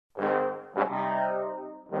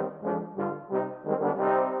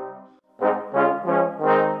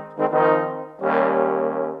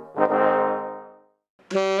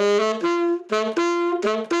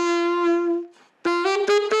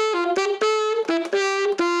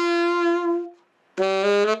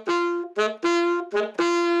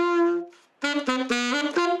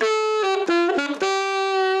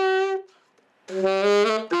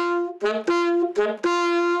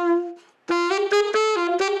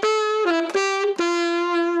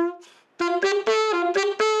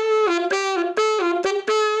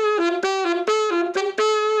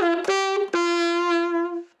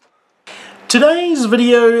Today's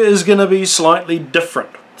video is going to be slightly different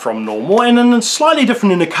from normal, and slightly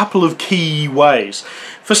different in a couple of key ways.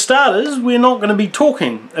 For starters, we're not going to be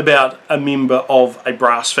talking about a member of a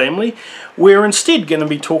brass family. We're instead going to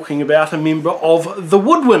be talking about a member of the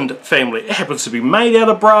woodwind family. It happens to be made out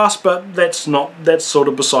of brass, but that's sort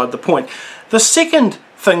of beside the point. The second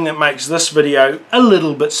thing that makes this video a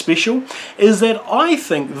little bit special is that I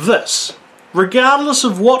think this, regardless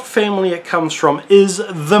of what family it comes from, is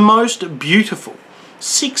the most beautiful,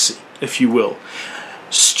 sexy, if you will,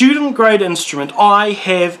 student grade instrument I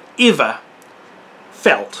have ever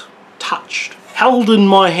felt, touched, held in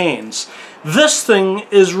my hands. This thing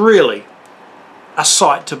is really a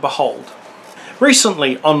sight to behold.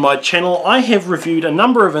 Recently on my channel I have reviewed a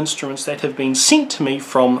number of instruments that have been sent to me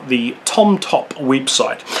from the TomTop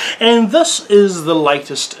website, and this is the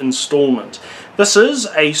latest installment. This is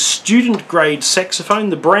a student grade saxophone.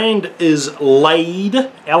 The brand is Lade,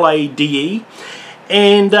 L-A-D-E,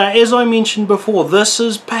 and as I mentioned before, this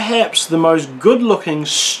is perhaps the most good looking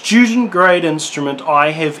student grade instrument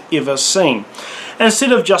I have ever seen.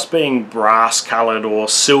 Instead of just being brass coloured or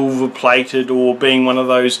silver plated or being one of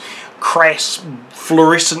those crass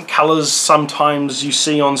fluorescent colours sometimes you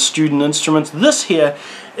see on student instruments, this here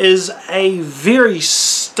is a very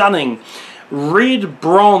stunning red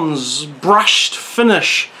bronze brushed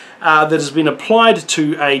finish that has been applied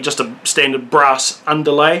to just a standard brass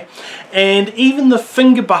underlay, and even the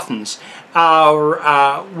finger buttons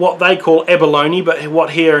are what they call abalone, but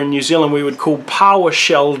what here in New Zealand we would call power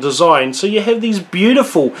shell design. So you have these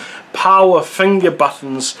beautiful power finger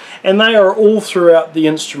buttons, and they are all throughout the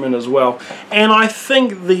instrument as well. And I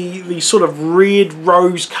think the sort of red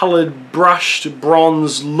rose coloured brushed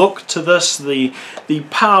bronze look to this, the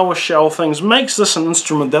power shell things, makes this an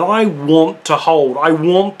instrument that I want to hold. I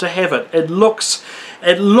want to have it. It looks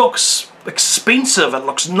expensive, it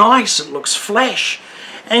looks nice, it looks flash.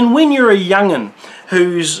 And when you're a young'un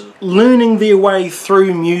who's learning their way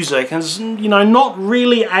through music and is, not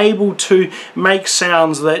really able to make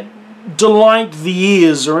sounds that delight the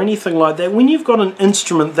ears or anything like that, when you've got an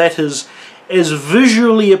instrument that is as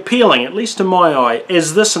visually appealing, at least to my eye,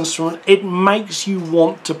 as this instrument, it makes you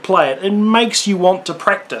want to play it. It makes you want to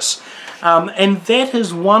practice. And that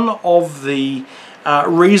is one of the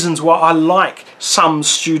reasons why I like some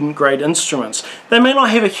student grade instruments. They may not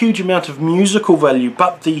have a huge amount of musical value,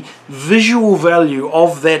 but the visual value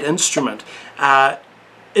of that instrument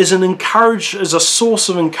is a source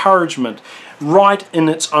of encouragement right in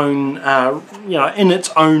its own in its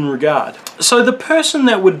own regard. So the person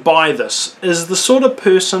that would buy this is the sort of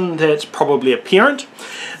person that's probably a parent,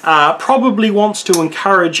 probably wants to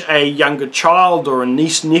encourage a younger child or a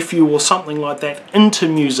niece, nephew or something like that into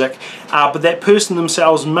music, but that person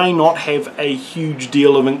themselves may not have a huge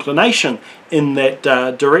deal of inclination in that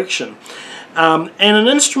direction. And an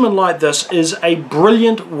instrument like this is a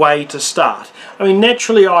brilliant way to start. I mean,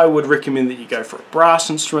 naturally I would recommend that you go for a brass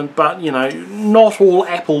instrument, but not all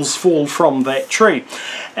apples fall from that tree.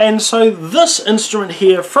 And so this instrument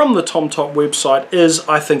here from the TomTop website is,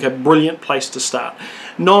 I think, a brilliant place to start.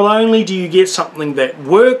 Not only do you get something that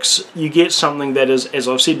works, you get something that is, as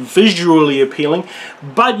I've said, visually appealing,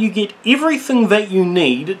 but you get everything that you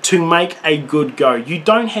need to make a good go. You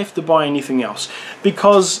don't have to buy anything else,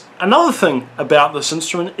 because another thing about this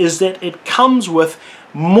instrument is that it comes with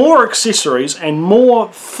more accessories and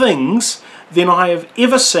more things than I have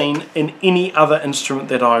ever seen in any other instrument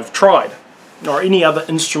that I've tried, or any other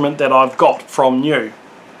instrument that I've got from new.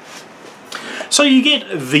 So you get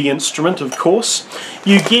the instrument, of course.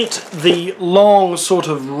 You get the long sort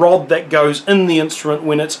of rod that goes in the instrument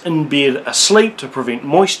when it's in bed asleep to prevent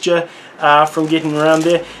moisture from getting around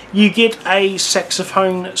there. You get a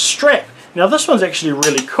saxophone strap. Now this one's actually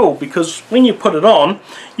really cool because when you put it on,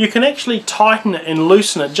 you can actually tighten it and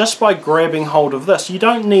loosen it just by grabbing hold of this. You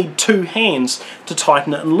don't need two hands to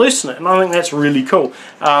tighten it and loosen it, and I think that's really cool.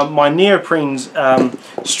 My neoprene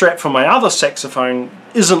strap for my other saxophone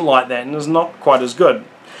isn't like that and is not quite as good.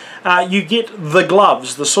 You get the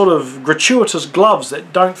gloves, the sort of gratuitous gloves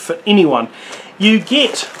that don't fit anyone. You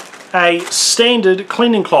get a standard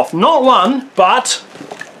cleaning cloth, not one, but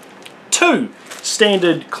two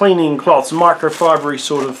standard cleaning cloths, microfibery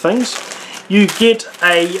sort of things. You get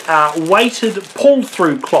a weighted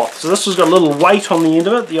pull-through cloth. So this has got a little weight on the end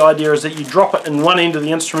of it. The idea is that you drop it in one end of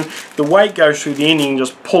the instrument, the weight goes through the end and you can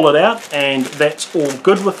just pull it out, and that's all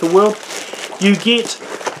good with the world. You get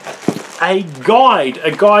a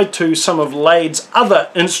guide to some of Lade's other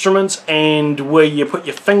instruments and where you put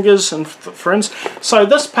your fingers and friends. So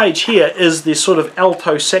this page here is the sort of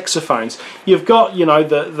alto saxophones. You've got,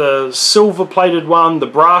 the silver plated one, the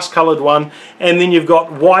brass coloured one, and then you've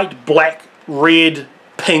got white, black, red,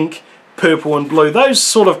 pink, purple and blue. Those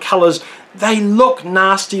sort of colours, they look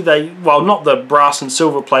nasty. Well, not the brass and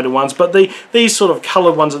silver plated ones, but these sort of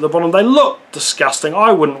coloured ones at the bottom, they look disgusting.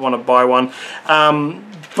 I wouldn't want to buy one,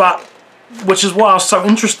 which is why I was so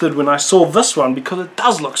interested when I saw this one, because it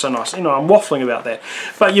does look so nice. You know, I'm waffling about that.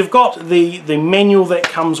 But you've got the manual that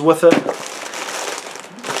comes with it.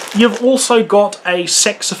 You've also got a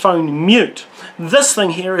saxophone mute. This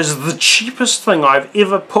thing here is the cheapest thing I've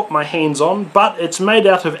ever put my hands on, but it's made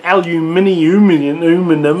out of aluminium,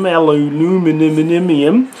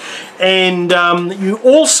 and you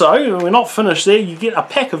also, we're not finished there, you get a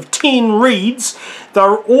pack of 10 reeds.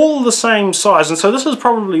 They're all the same size, and so this is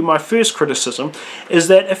probably my first criticism, is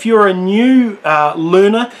that if you're a new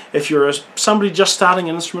learner, if you're somebody just starting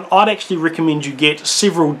an instrument, I'd actually recommend you get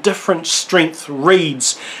several different strength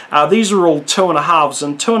reeds. These are all 2.5s,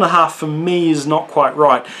 and 2.5 for me is not quite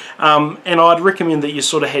right, and I'd recommend that you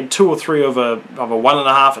sort of had 2 or 3 of a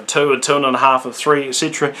 1.5, a 2, a 2.5, a 3,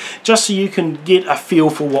 etc., just so you can get a feel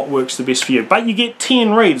for what works the best for you. But you get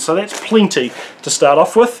 10 reeds, so that's plenty to start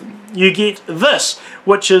off with. You get this,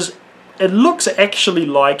 which is, it looks actually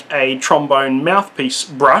like a trombone mouthpiece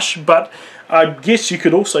brush, but I guess you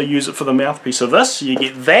could also use it for the mouthpiece of this. You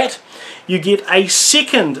get that. You get a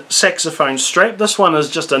second saxophone strap. This one is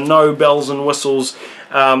just a no bells and whistles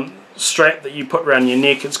strap that you put around your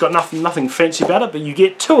neck. It's got nothing fancy about it, but you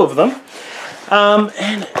get 2 of them.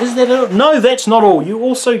 And is that it? No, that's not all. You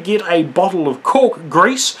also get a bottle of cork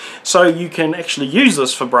grease, so you can actually use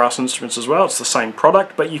this for brass instruments as well. It's the same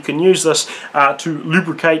product, but you can use this to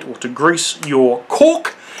lubricate or to grease your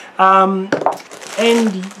cork. And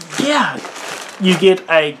yeah, you get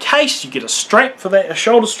a case, you get a strap for that, a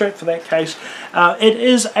shoulder strap for that case. It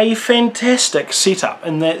is a fantastic setup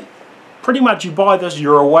in that pretty much you buy this,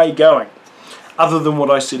 you're away going, other than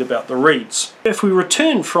what I said about the reeds. If we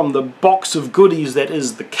return from the box of goodies that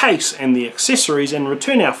is the case and the accessories and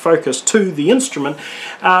return our focus to the instrument,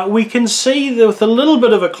 we can see that with a little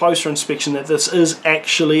bit of a closer inspection that this is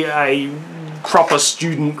actually a proper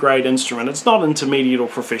student grade instrument. It's not intermediate or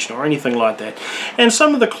professional or anything like that. And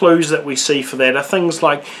some of the clues that we see for that are things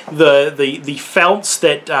like the felts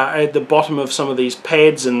that are at the bottom of some of these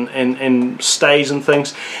pads and stays and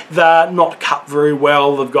things. They're not cut very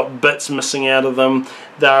well. They've got bits missing out of them.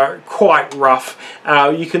 They're quite rough.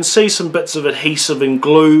 You can see some bits of adhesive and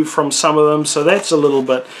glue from some of them, so that's a little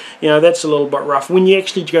bit, that's a little bit rough. When you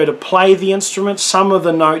actually go to play the instrument, some of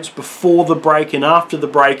the notes before the break and after the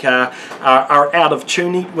break are out of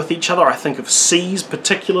tune with each other. I think of C's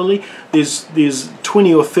particularly. There's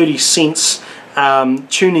 20 or 30 cents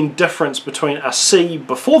tuning difference between a C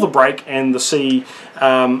before the break and the C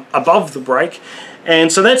above the break.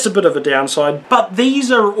 And so that's a bit of a downside, but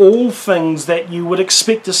these are all things that you would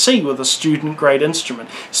expect to see with a student grade instrument,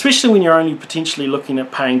 especially when you're only potentially looking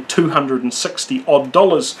at paying $260 odd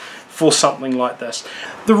for something like this.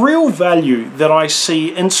 The real value that I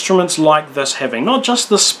see instruments like this having, not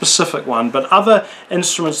just this specific one, but other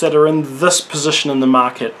instruments that are in this position in the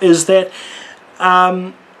market, is that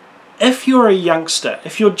if you're a youngster,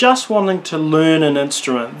 if you're just wanting to learn an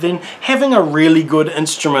instrument, then having a really good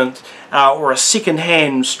instrument or a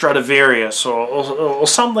second-hand Stradivarius or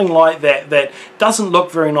something like that that doesn't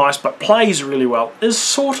look very nice but plays really well is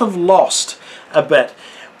sort of lost a bit.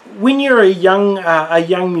 When you're a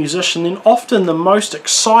young musician, then often the most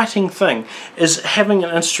exciting thing is having an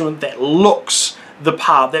instrument that looks the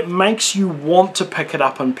part, that makes you want to pick it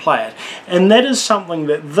up and play it. And that is something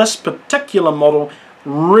that this particular model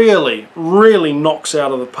really knocks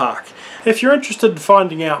out of the park. If you're interested in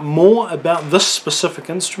finding out more about this specific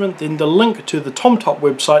instrument, then the link to the TomTop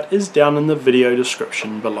website is down in the video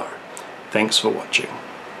description below. Thanks for watching.